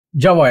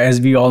Java, as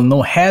we all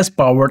know, has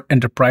powered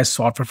enterprise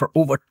software for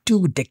over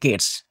 2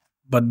 decades.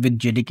 But with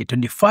JDK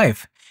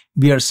 25,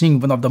 we are seeing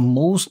one of the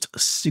most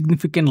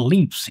significant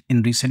leaps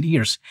in recent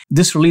years.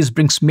 This release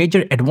brings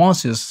major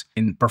advances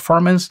in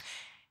performance,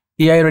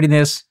 AI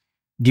readiness,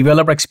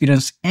 developer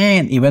experience,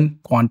 and even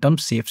quantum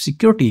safe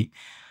security.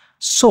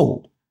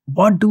 So,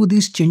 what do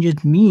these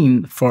changes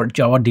mean for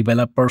Java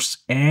developers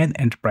and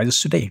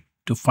enterprises today?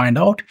 To find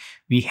out,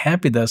 we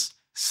have with us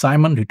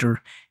Simon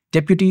Ritter,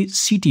 Deputy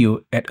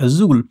CTO at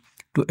Azul,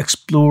 to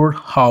explore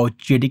how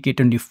JDK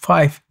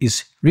 25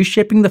 is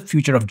reshaping the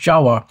future of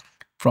Java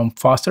from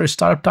faster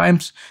startup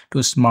times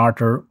to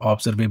smarter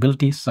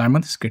observability.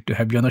 Simon, it's great to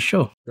have you on the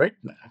show. Great.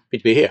 Happy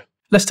to be here.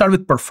 Let's start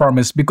with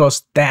performance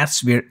because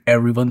that's where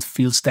everyone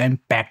feels the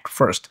impact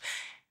first.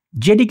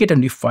 JDK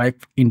 25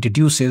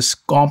 introduces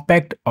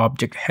compact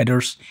object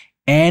headers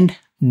and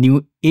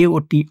new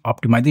AOT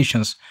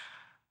optimizations.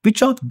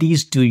 Which of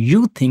these do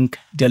you think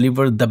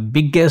deliver the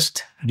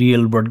biggest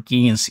real-world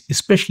gains,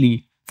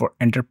 especially for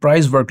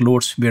enterprise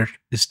workloads where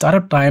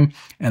startup time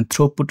and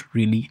throughput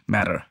really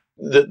matter?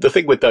 The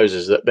thing with those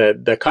is that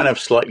they're kind of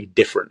slightly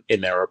different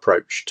in their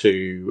approach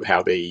to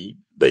how they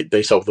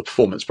solve the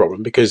performance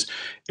problem. Because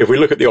if we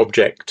look at the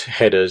object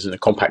headers and the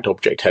compact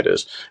object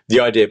headers, the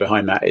idea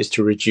behind that is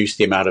to reduce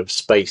the amount of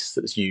space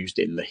that's used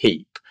in the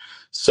heap.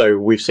 So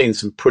we've seen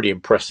some pretty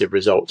impressive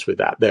results with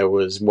that. There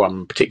was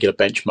one particular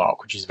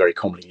benchmark, which is very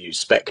commonly used,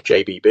 spec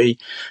JBB.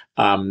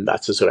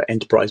 That's a sort of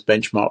enterprise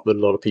benchmark that a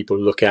lot of people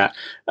look at.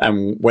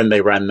 And when they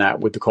ran that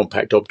with the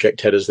compact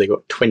object headers, they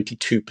got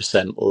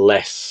 22%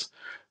 less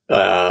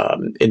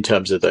in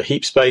terms of the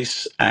heap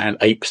space and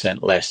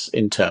 8% less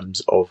in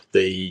terms of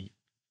the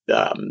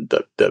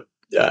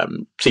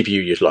CPU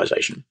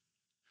utilization.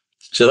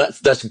 So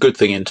that's a good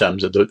thing in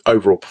terms of the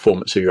overall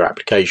performance of your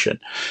application.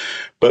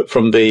 But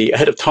from the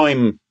ahead of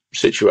time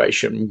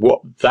situation, what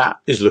that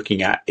is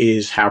looking at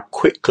is how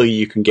quickly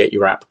you can get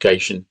your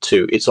application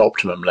to its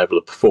optimum level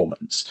of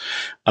performance.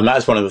 And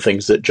that's one of the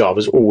things that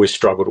Java's always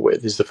struggled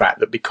with, is the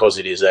fact that because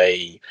it is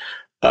a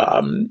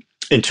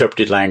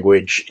interpreted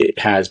language, it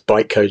has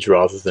bytecodes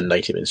rather than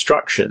native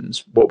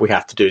instructions. What we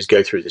have to do is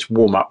go through this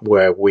warm-up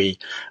where we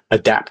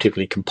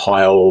adaptively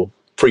compile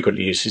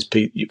frequently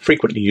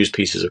used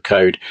pieces of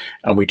code,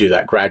 and we do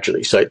that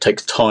gradually. So it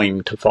takes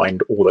time to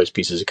find all those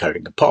pieces of code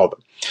and compile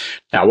them.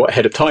 Now, what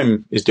ahead of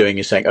time is doing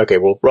is saying, okay,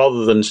 well,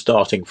 rather than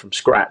starting from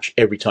scratch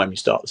every time you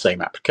start the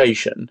same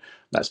application,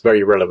 that's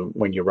very relevant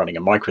when you're running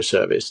a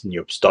microservice and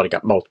you're starting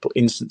up multiple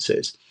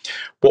instances.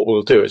 What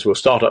we'll do is we'll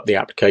start up the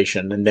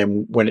application, and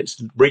then when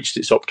it's reached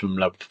its optimum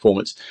level of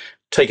performance,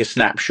 take a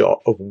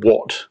snapshot of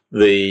what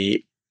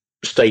the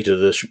state of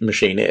the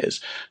machine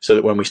is, so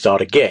that when we start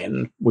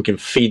again, we can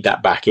feed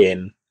that back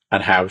in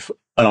and have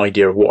an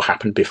idea of what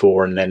happened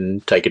before and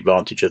then take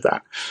advantage of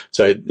that.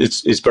 So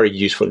it's very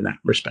useful in that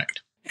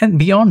respect. And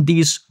beyond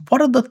these, what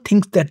are the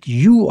things that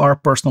you are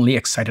personally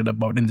excited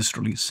about in this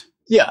release?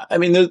 Yeah, I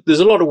mean, there's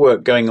a lot of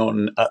work going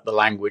on at the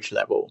language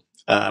level.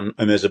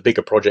 And there's a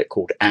bigger project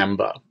called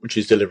Amber, which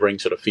is delivering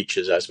sort of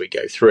features as we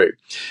go through.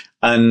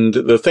 And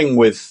the thing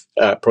with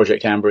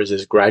Project Amber is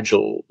there's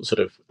gradual sort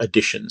of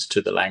additions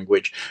to the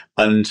language.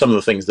 And some of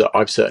the things that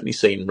I've certainly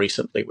seen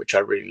recently, which I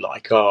really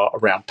like, are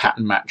around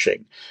pattern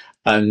matching.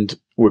 And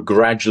we're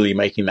gradually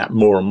making that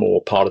more and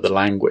more part of the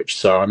language.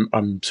 So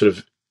I'm sort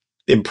of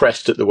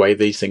impressed at the way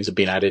these things have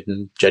been added,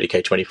 and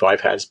JDK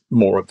 25 has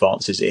more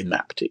advances in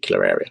that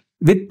particular area.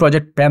 With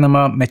Project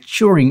Panama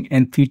maturing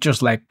and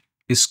features like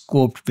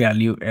scoped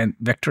value and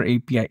vector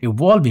API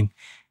evolving,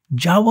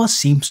 Java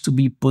seems to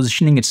be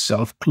positioning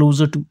itself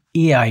closer to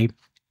AI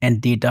and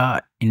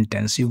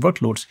data-intensive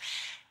workloads.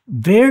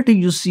 Where do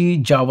you see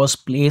Java's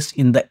place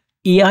in the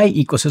AI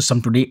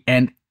ecosystem today,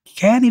 and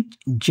can it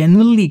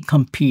genuinely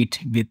compete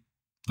with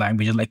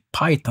languages like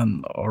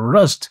Python or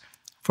Rust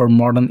for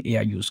modern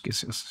AI use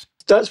cases?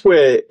 That's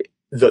where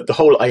the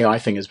whole AI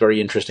thing is very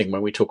interesting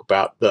when we talk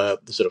about the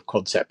sort of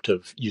concept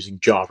of using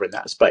Java in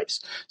that space.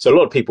 So a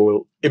lot of people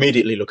will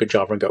immediately look at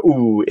Java and go,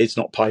 ooh, it's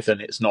not Python,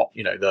 it's not,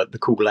 the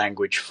cool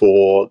language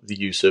for the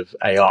use of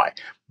AI.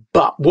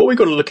 But what we've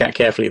got to look at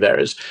carefully there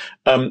is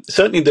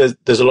certainly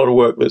there's a lot of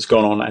work that's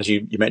gone on, as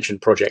you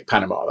mentioned, Project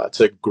Panama. That's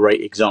a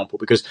great example,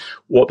 because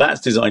what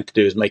that's designed to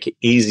do is make it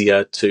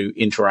easier to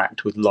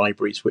interact with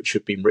libraries which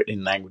have been written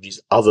in languages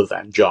other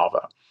than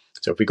Java.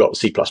 So if we've got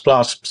C++,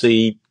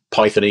 C,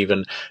 Python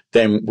even,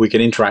 then we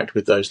can interact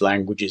with those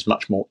languages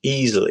much more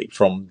easily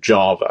from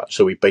Java.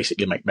 So we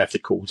basically make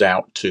method calls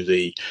out to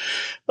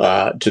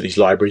these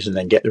libraries and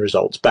then get the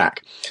results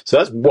back. So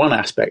that's one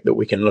aspect that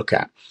we can look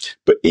at.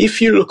 But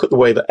if you look at the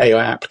way that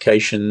AI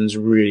applications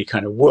really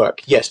kind of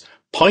work, yes,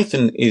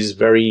 Python is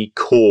very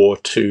core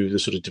to the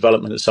sort of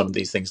development of some of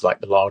these things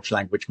like the large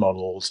language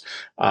models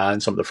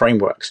and some of the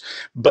frameworks.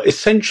 But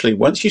essentially,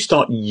 once you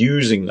start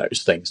using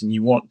those things and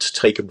you want to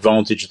take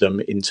advantage of them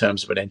in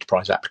terms of an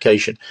enterprise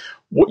application,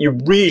 what you're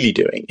really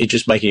doing is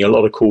just making a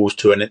lot of calls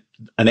to an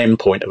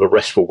endpoint of a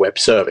RESTful web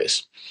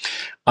service.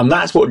 And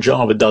that's what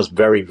Java does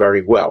very,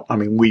 very well. I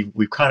mean,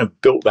 we've kind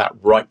of built that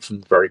right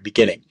from the very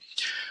beginning.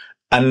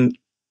 And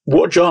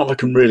what Java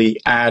can really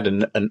add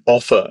and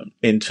offer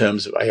in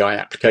terms of AI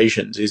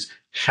applications is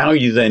how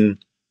you then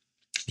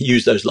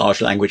use those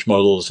large language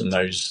models and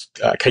those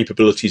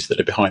capabilities that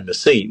are behind the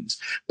scenes,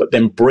 but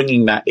then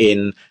bringing that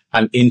in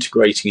and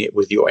integrating it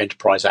with your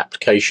enterprise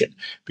application.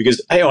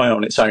 Because AI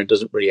on its own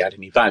doesn't really add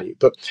any value,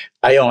 but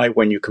AI,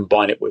 when you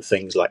combine it with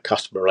things like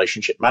customer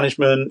relationship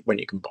management, when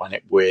you combine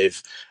it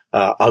with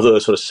other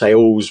sort of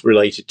sales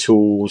related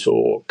tools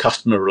or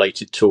customer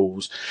related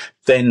tools,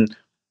 then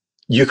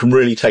you can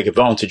really take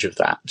advantage of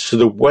that. So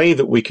the way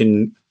that we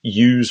can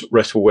use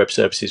RESTful web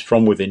services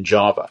from within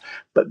Java,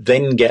 but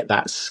then get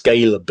that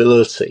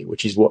scalability,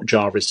 which is what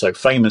Java is so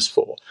famous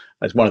for,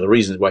 as one of the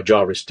reasons why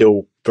Java is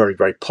still very,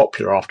 very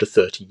popular after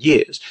 30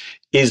 years,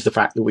 is the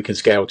fact that we can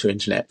scale to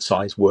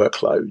internet-sized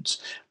workloads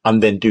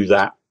and then do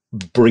that,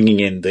 bringing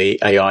in the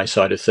AI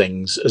side of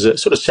things as a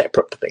sort of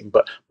separate thing,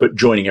 but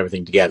joining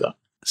everything together.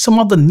 Some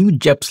of the new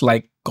JEPs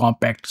like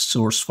compact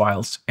source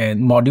files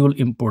and module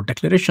import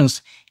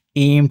declarations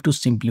aim to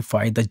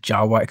simplify the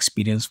Java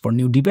experience for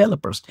new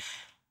developers.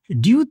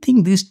 Do you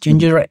think these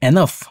changes are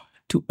enough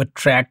to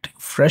attract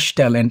fresh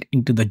talent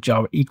into the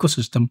Java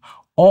ecosystem,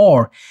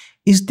 or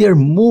is there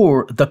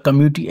more the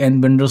community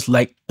and vendors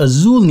like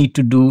Azul need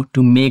to do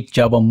to make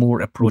Java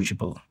more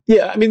approachable?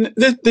 Yeah, I mean,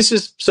 this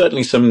is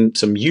certainly some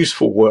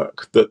useful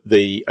work that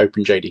the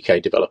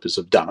OpenJDK developers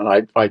have done,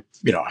 and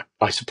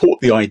I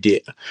support the idea.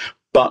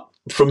 But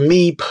for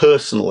me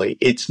personally,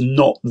 it's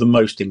not the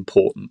most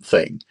important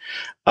thing.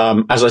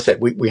 As I said,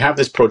 we have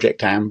this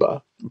Project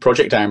Amber.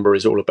 Project Amber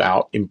is all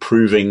about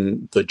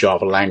improving the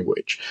Java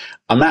language.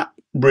 And that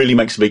really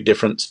makes a big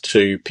difference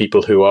to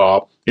people who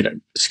are,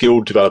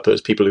 skilled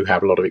developers, people who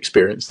have a lot of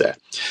experience there.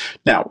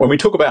 Now, when we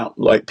talk about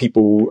like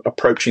people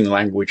approaching the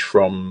language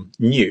from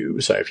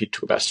new, so if you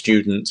talk about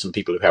students and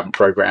people who haven't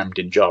programmed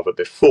in Java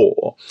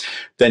before,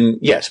 then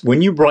yes,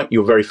 when you write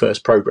your very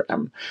first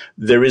program,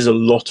 there is a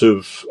lot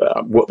of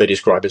what they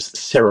describe as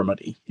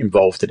ceremony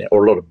involved in it,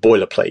 or a lot of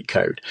boilerplate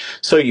code.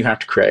 So you have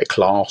to create a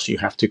class, you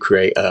have to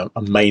create a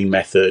main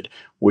method,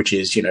 which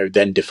is,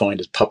 then defined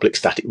as public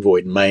static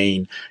void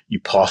main. You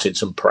pass in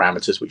some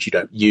parameters which you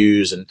don't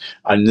use. And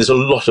there's a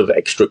lot of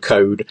extra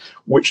code,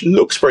 which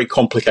looks very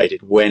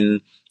complicated when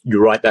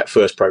you write that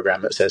first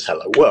program that says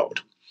hello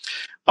world.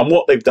 And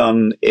what they've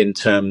done in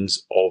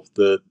terms of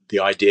the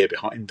idea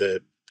behind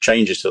the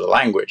changes to the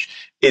language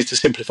is to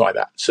simplify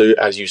that. So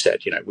as you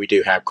said, we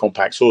do have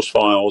compact source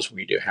files.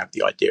 We do have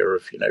the idea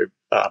of,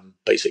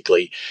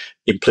 basically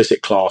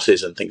implicit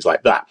classes and things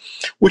like that,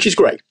 which is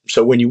great.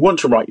 So when you want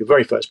to write your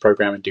very first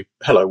program and do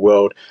hello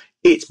world,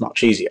 it's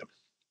much easier.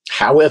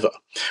 However,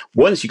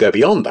 once you go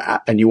beyond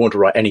that and you want to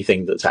write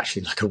anything that's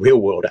actually like a real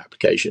world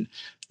application,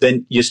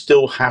 then you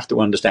still have to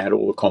understand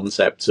all the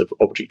concepts of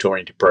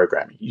object-oriented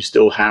programming. You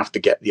still have to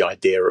get the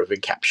idea of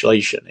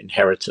encapsulation,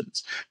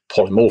 inheritance,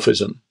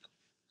 polymorphism.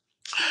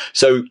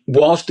 So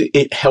whilst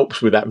it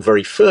helps with that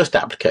very first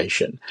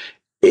application,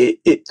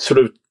 it sort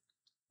of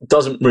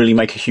doesn't really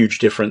make a huge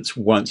difference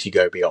once you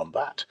go beyond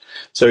that.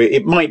 So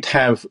it might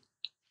have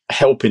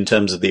help in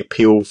terms of the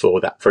appeal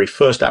for that very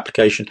first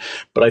application,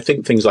 but I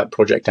think things like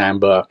Project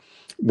Amber,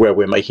 where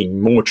we're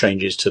making more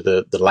changes to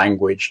the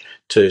language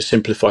to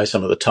simplify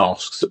some of the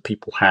tasks that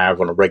people have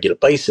on a regular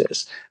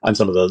basis, and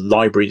some of the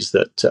libraries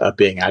that are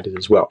being added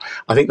as well,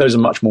 I think those are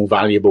much more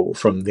valuable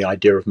from the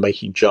idea of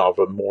making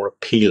Java more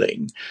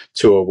appealing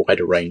to a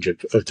wider range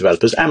of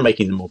developers and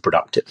making them more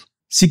productive.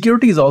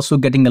 Security is also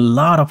getting a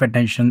lot of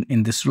attention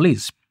in this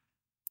release.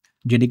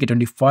 JDK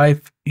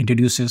 25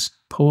 introduces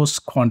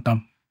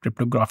post-quantum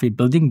cryptography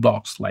building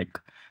blocks like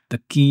the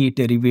key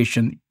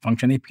derivation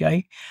function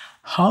API.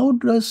 How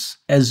does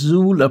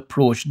Azul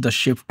approach the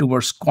shift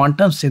towards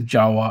quantum-safe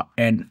Java,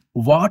 and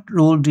what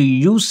role do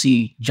you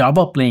see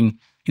Java playing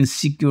in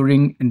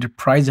securing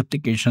enterprise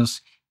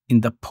applications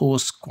in the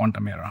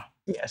post-quantum era?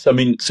 Yes, I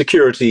mean,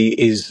 security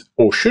is,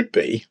 or should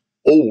be,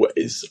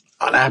 always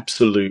an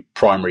absolute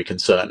primary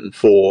concern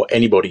for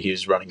anybody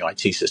who's running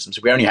IT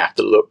systems. We only have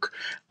to look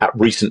at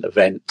recent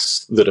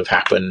events that have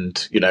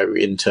happened,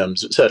 in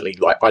terms of, certainly,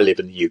 like I live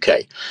in the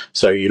UK.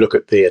 So you look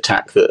at the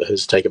attack that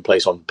has taken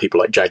place on people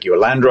like Jaguar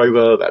Land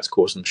Rover, that's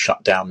caused them to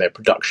shut down their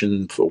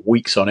production for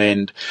weeks on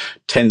end,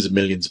 tens of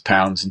millions of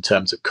pounds in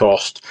terms of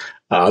cost.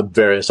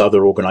 Various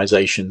other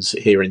organizations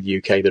here in the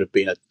UK that have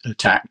been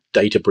attacked,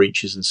 data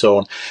breaches and so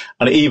on,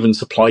 and even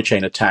supply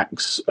chain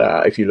attacks.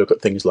 If you look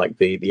at things like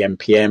the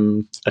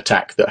NPM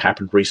attack that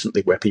happened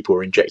recently, where people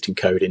were injecting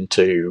code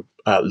into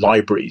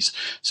libraries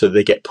so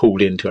they get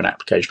pulled into an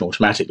application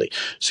automatically.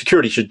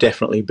 Security should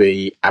definitely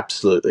be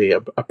absolutely a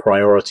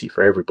priority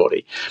for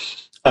everybody.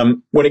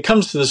 When it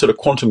comes to the sort of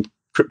quantum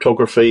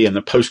cryptography and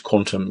the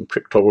post-quantum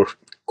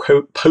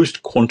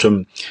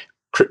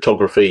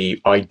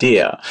cryptography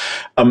idea,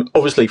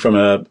 obviously from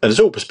an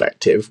Azul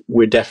perspective,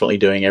 we're definitely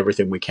doing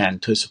everything we can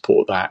to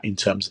support that in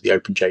terms of the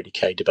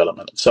OpenJDK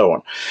development and so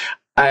on.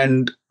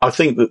 And I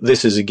think that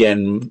this is,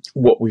 again,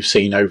 what we've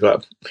seen over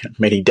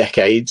many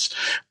decades,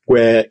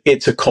 where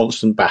it's a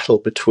constant battle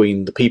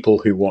between the people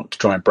who want to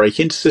try and break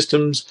into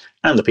systems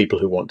and the people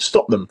who want to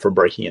stop them from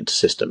breaking into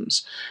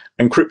systems.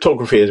 And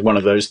cryptography is one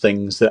of those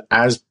things that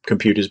as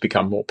computers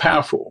become more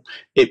powerful,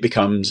 it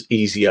becomes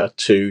easier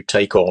to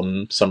take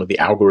on some of the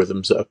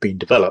algorithms that have been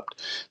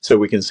developed. So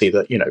we can see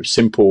that,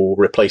 simple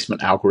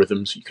replacement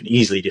algorithms, you can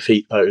easily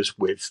defeat those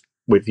with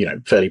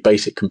fairly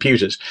basic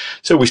computers.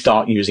 So we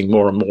start using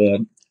more and more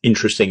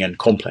interesting and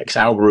complex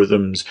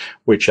algorithms,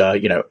 which are,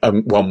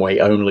 one way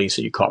only,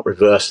 so you can't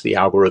reverse the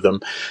algorithm.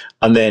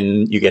 And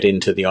then you get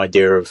into the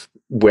idea of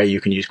where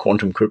you can use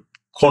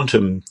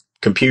quantum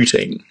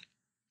computing,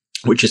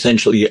 which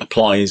essentially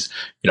applies,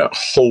 a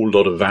whole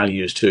lot of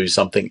values to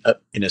something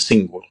in a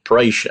single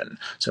operation.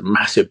 So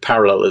massive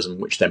parallelism,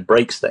 which then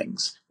breaks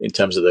things in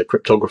terms of the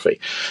cryptography.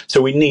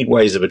 So we need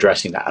ways of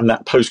addressing that. And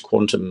that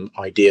post-quantum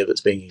idea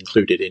that's being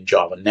included in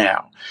Java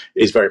now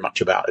is very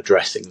much about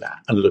addressing that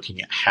and looking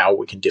at how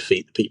we can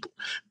defeat the people.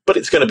 But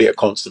it's going to be a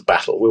constant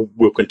battle.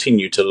 We'll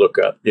continue to look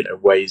at,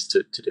 ways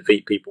to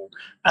defeat people,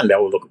 and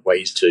then we'll look at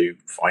ways to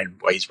find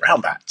ways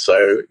around that.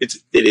 So it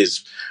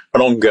is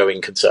an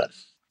ongoing concern.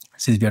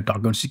 Since we are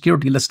talking about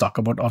security, let's talk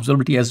about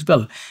observability as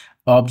well.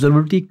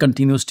 Observability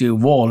continues to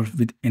evolve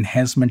with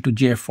enhancement to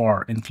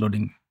JFR,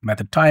 including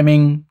method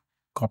timing,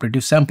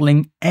 cooperative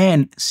sampling,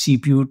 and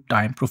CPU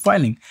time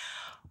profiling.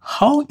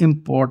 How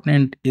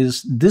important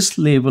is this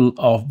level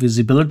of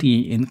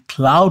visibility in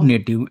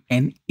cloud-native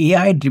and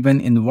AI-driven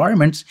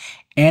environments,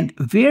 and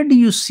where do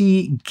you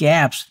see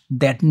gaps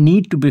that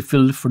need to be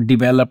filled for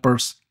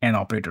developers and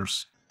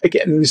operators?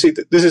 Again, you see,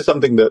 this is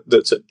something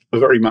that's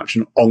very much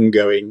an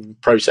ongoing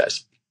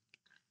process,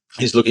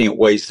 is looking at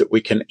ways that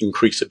we can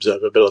increase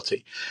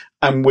observability.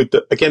 And with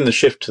the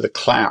shift to the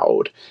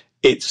cloud,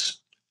 it's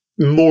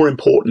more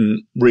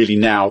important really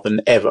now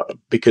than ever,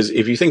 because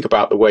if you think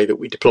about the way that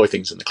we deploy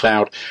things in the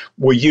cloud,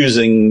 we're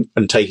using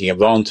and taking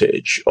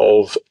advantage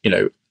of,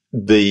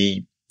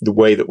 the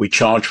way that we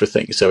charge for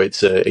things. So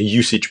it's a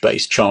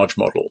usage-based charge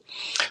model.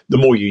 The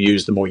more you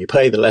use, the more you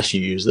pay. The less you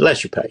use, the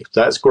less you pay.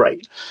 That's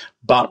great.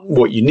 But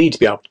what you need to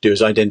be able to do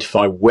is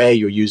identify where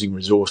you're using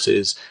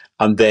resources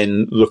and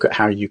then look at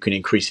how you can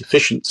increase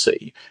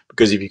efficiency.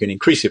 Because if you can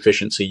increase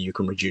efficiency, you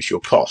can reduce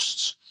your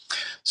costs.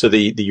 So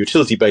the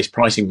utility-based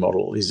pricing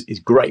model is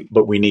great,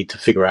 but we need to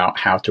figure out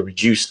how to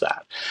reduce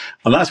that.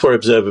 And that's where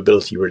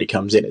observability really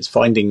comes in. It's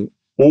finding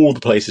all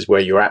the places where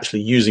you're actually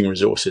using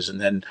resources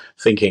and then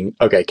thinking,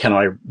 okay, can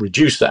I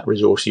reduce that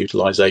resource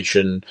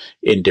utilization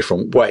in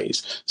different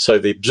ways? So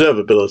the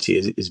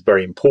observability is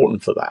very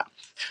important for that.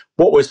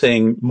 What we're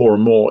seeing more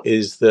and more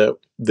is that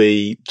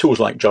the tools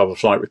like Java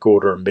Flight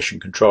Recorder and Mission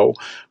Control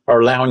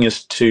are allowing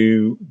us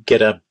to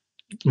get a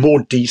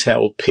more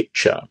detailed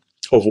picture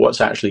of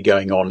what's actually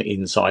going on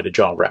inside a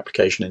Java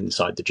application,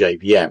 inside the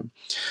JVM.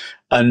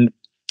 And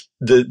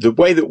the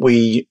way that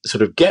we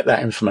sort of get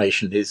that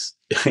information is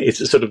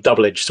it's a sort of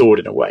double-edged sword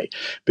in a way,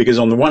 because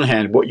on the one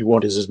hand, what you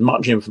want is as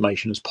much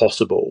information as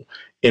possible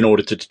in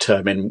order to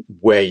determine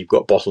where you've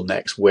got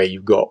bottlenecks, where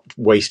you've got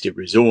wasted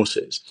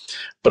resources.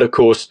 But of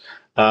course,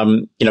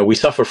 we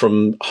suffer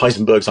from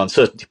Heisenberg's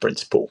uncertainty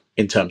principle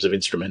in terms of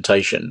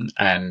instrumentation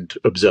and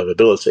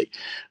observability,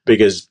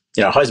 because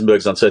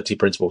Heisenberg's uncertainty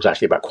principle is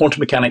actually about quantum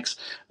mechanics.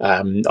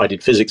 I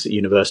did physics at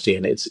university,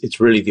 and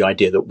it's really the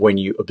idea that when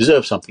you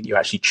observe something, you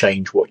actually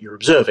change what you're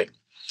observing.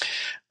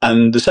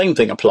 And the same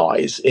thing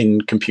applies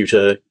in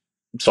computer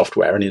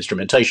software and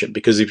instrumentation,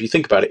 because if you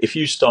think about it, if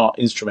you start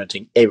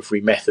instrumenting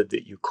every method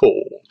that you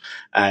call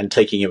and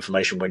taking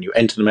information when you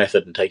enter the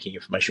method and taking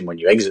information when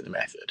you exit the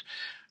method,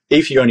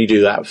 if you only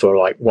do that for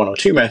like one or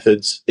two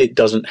methods, it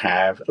doesn't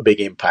have a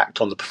big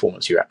impact on the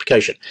performance of your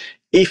application.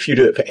 If you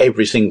do it for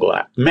every single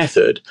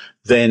method,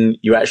 then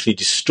you actually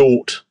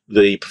distort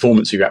the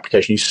performance of your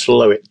application. You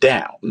slow it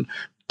down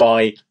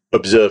by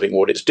observing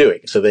what it's doing.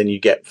 So then you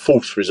get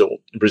false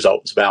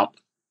results about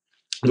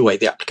the way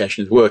the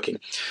application is working.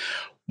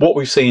 What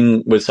we've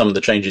seen with some of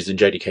the changes in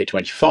JDK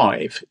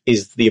 25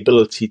 is the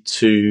ability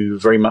to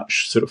very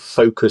much sort of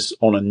focus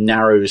on a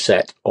narrow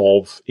set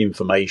of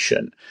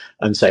information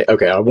and say,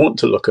 okay, I want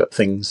to look at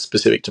things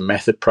specific to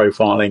method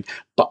profiling,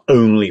 but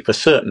only for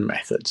certain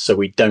methods, so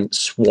we don't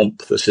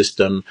swamp the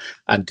system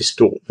and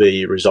distort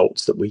the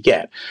results that we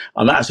get.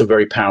 And that's a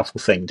very powerful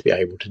thing to be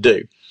able to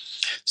do.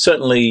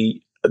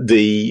 Certainly,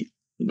 the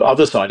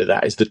other side of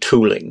that is the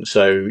tooling.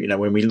 So,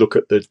 when we look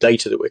at the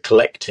data that we're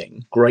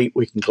collecting, great,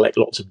 we can collect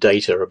lots of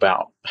data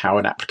about how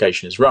an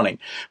application is running,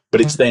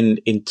 but it's then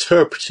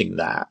interpreting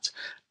that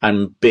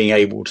and being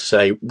able to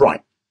say,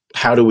 right,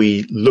 how do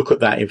we look at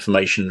that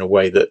information in a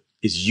way that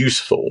is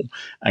useful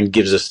and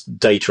gives us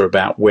data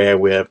about where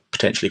we're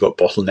potentially got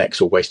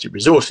bottlenecks or wasted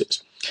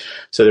resources?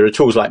 So there are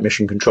tools like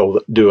Mission Control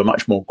that do a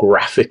much more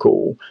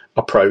graphical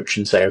approach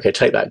and say, okay,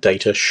 take that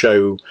data,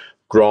 show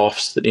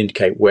graphs that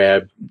indicate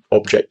where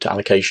object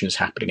allocation is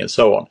happening and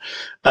so on.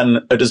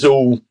 And at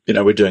Azul,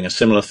 we're doing a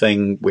similar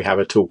thing. We have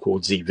a tool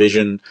called Z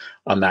Vision,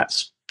 and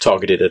that's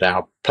targeted at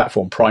our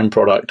Platform Prime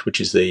product, which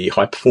is the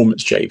high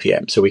performance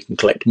JVM. So we can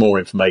collect more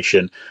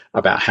information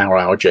about how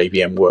our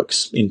JVM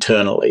works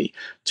internally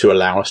to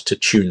allow us to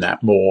tune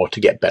that more to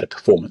get better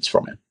performance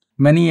from it.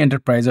 Many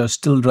enterprises are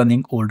still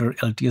running older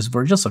LTS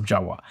versions of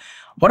Java.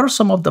 What are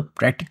some of the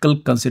practical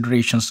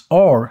considerations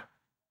or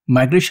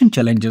migration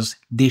challenges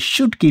they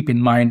should keep in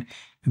mind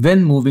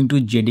when moving to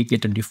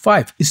JDK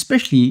 25,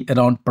 especially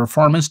around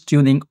performance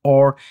tuning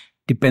or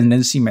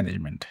dependency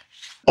management?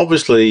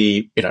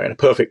 Obviously, in a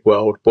perfect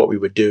world, what we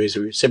would do is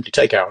we would simply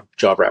take our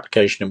Java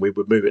application and we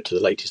would move it to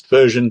the latest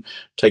version,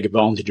 take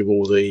advantage of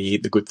all the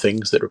good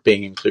things that are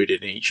being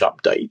included in each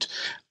update.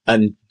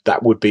 And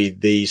that would be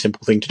the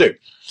simple thing to do.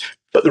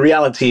 But the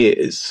reality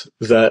is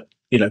that,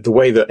 the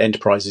way that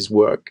enterprises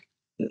work,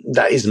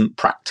 that isn't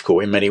practical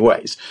in many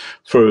ways.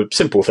 For a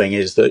simple thing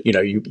is that,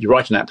 you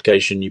write an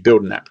application, you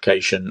build an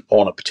application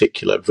on a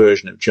particular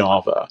version of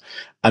Java,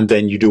 and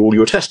then you do all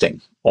your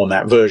testing on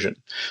that version.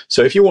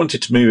 So if you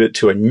wanted to move it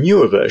to a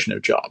newer version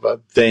of Java,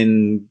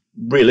 then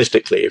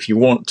realistically, if you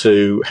want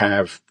to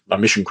have a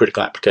mission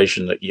critical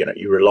application that,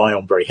 you rely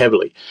on very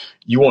heavily,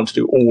 you want to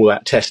do all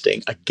that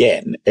testing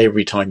again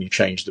every time you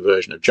change the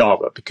version of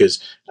Java,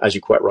 because as you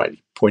quite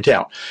rightly point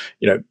out,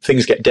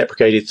 things get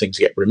deprecated, things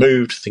get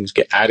removed, things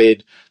get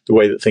added. The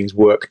way that things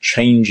work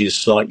changes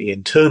slightly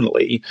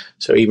internally.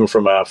 So even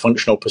from a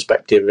functional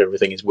perspective,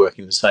 everything is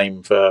working the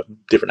same for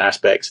different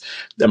aspects.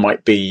 There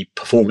might be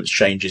performance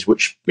changes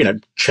which,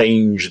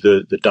 change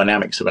the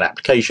dynamics of an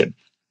application.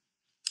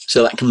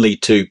 So that can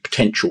lead to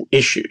potential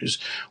issues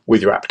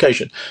with your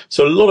application.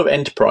 So a lot of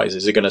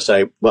enterprises are going to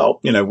say, well,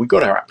 we've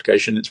got our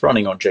application, it's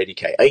running on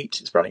JDK 8,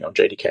 it's running on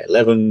JDK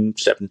 11,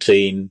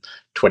 17,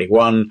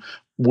 21.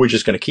 We're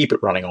just going to keep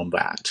it running on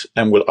that,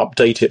 and we'll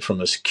update it from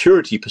a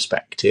security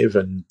perspective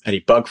and any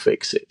bug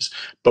fixes.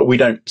 But we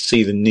don't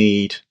see the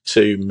need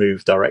to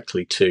move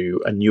directly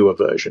to a newer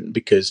version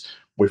because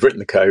we've written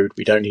the code.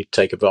 We don't need to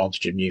take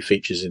advantage of new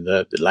features in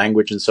the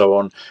language and so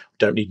on. We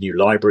don't need new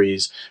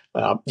libraries.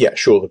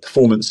 Sure, the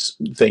performance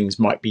things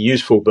might be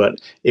useful, but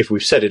if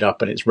we've set it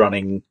up and it's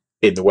running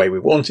in the way we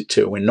want it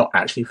to, and we're not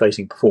actually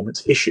facing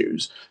performance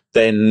issues,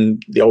 then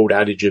the old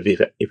adage of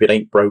if it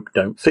ain't broke,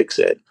 don't fix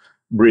it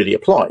really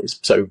applies.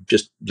 So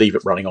just leave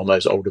it running on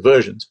those older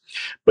versions.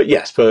 But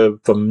yes, for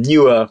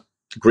newer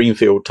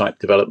greenfield type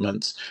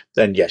developments,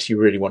 then yes, you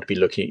really want to be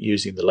looking at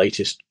using the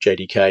latest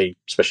JDK,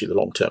 especially the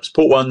long-term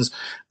support ones,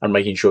 and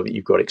making sure that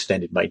you've got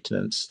extended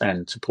maintenance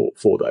and support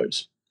for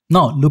those.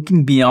 Now,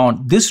 looking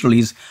beyond this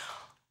release,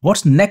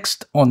 what's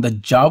next on the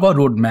Java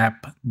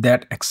roadmap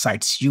that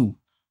excites you?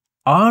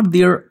 Are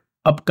there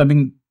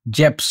upcoming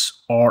JEPs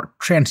or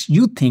trends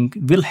you think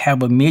will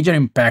have a major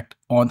impact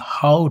on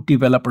how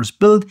developers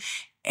build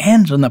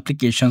and run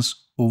applications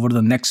over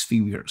the next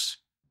few years?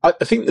 I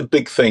think the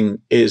big thing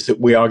is that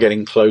we are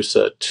getting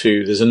closer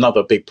to, there's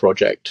another big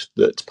project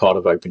that's part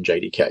of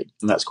OpenJDK,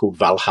 and that's called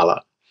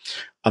Valhalla.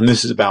 And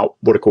this is about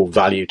what are called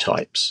value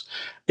types.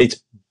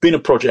 It's been a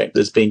project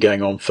that's been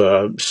going on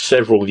for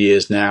several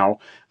years now.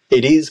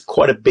 It is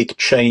quite a big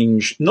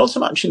change, not so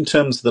much in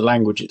terms of the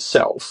language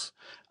itself.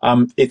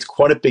 It's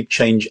quite a big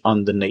change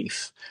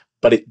underneath,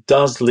 but it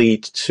does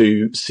lead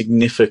to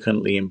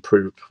significantly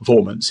improved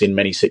performance in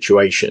many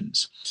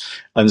situations.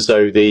 And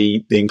so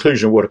the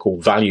inclusion of what are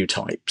called value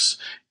types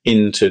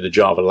into the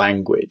Java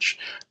language,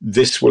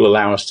 this will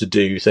allow us to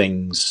do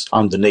things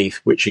underneath,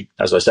 which,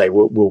 as I say,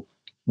 will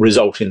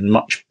result in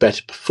much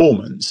better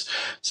performance.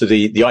 So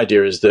the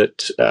idea is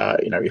that,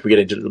 if we get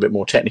into a little bit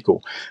more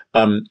technical,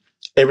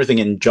 everything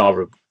in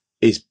Java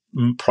is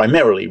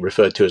primarily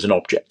referred to as an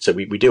object. So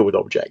we deal with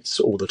objects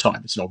all the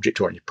time. It's an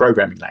object-oriented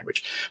programming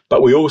language.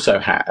 But we also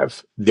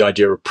have the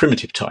idea of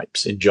primitive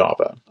types in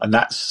Java. And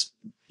that's,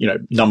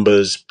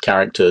 numbers,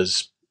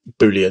 characters,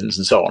 Booleans,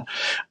 and so on.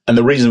 And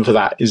the reason for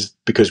that is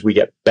because we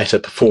get better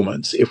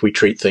performance if we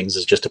treat things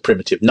as just a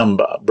primitive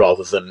number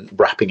rather than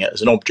wrapping it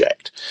as an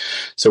object.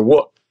 So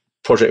what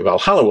Project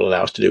Valhalla will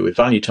allow us to do with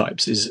value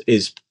types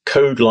is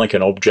code like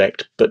an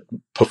object, but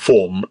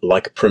perform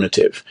like a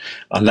primitive.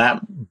 And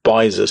that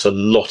buys us a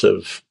lot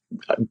of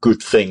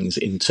good things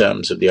in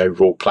terms of the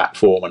overall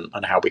platform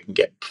and how we can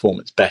get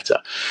performance better.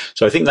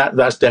 So I think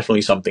that's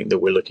definitely something that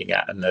we're looking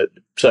at. And that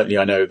certainly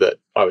I know that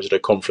I was at a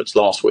conference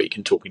last week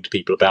and talking to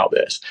people about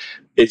this.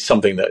 It's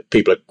something that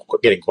people are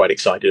getting quite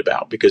excited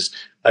about because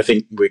I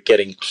think we're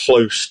getting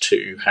close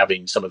to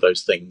having some of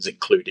those things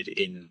included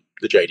in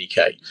the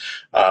JDK.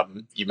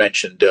 You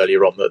mentioned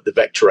earlier on the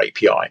vector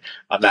API,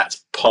 and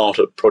that's part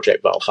of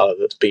Project Valhalla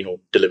that's been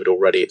delivered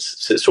already.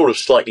 It's sort of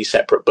slightly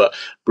separate, but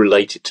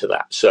related to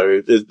that.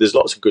 So there's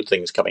lots of good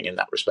things coming in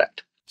that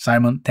respect.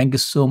 Simon, thank you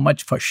so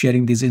much for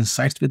sharing these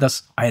insights with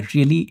us. I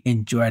really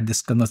enjoyed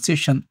this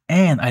conversation,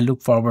 and I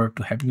look forward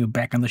to having you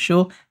back on the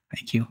show.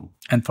 Thank you.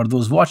 And for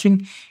those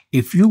watching,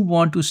 if you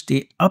want to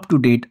stay up to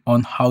date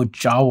on how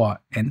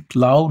Java and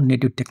cloud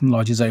native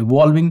technologies are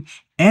evolving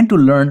and to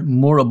learn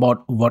more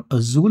about what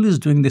Azul is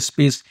doing in this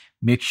space,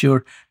 make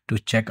sure to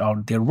check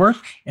out their work.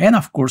 And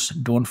of course,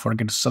 don't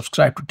forget to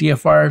subscribe to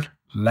TFR,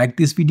 like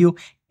this video,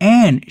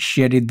 and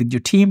share it with your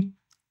team.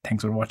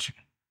 Thanks for watching.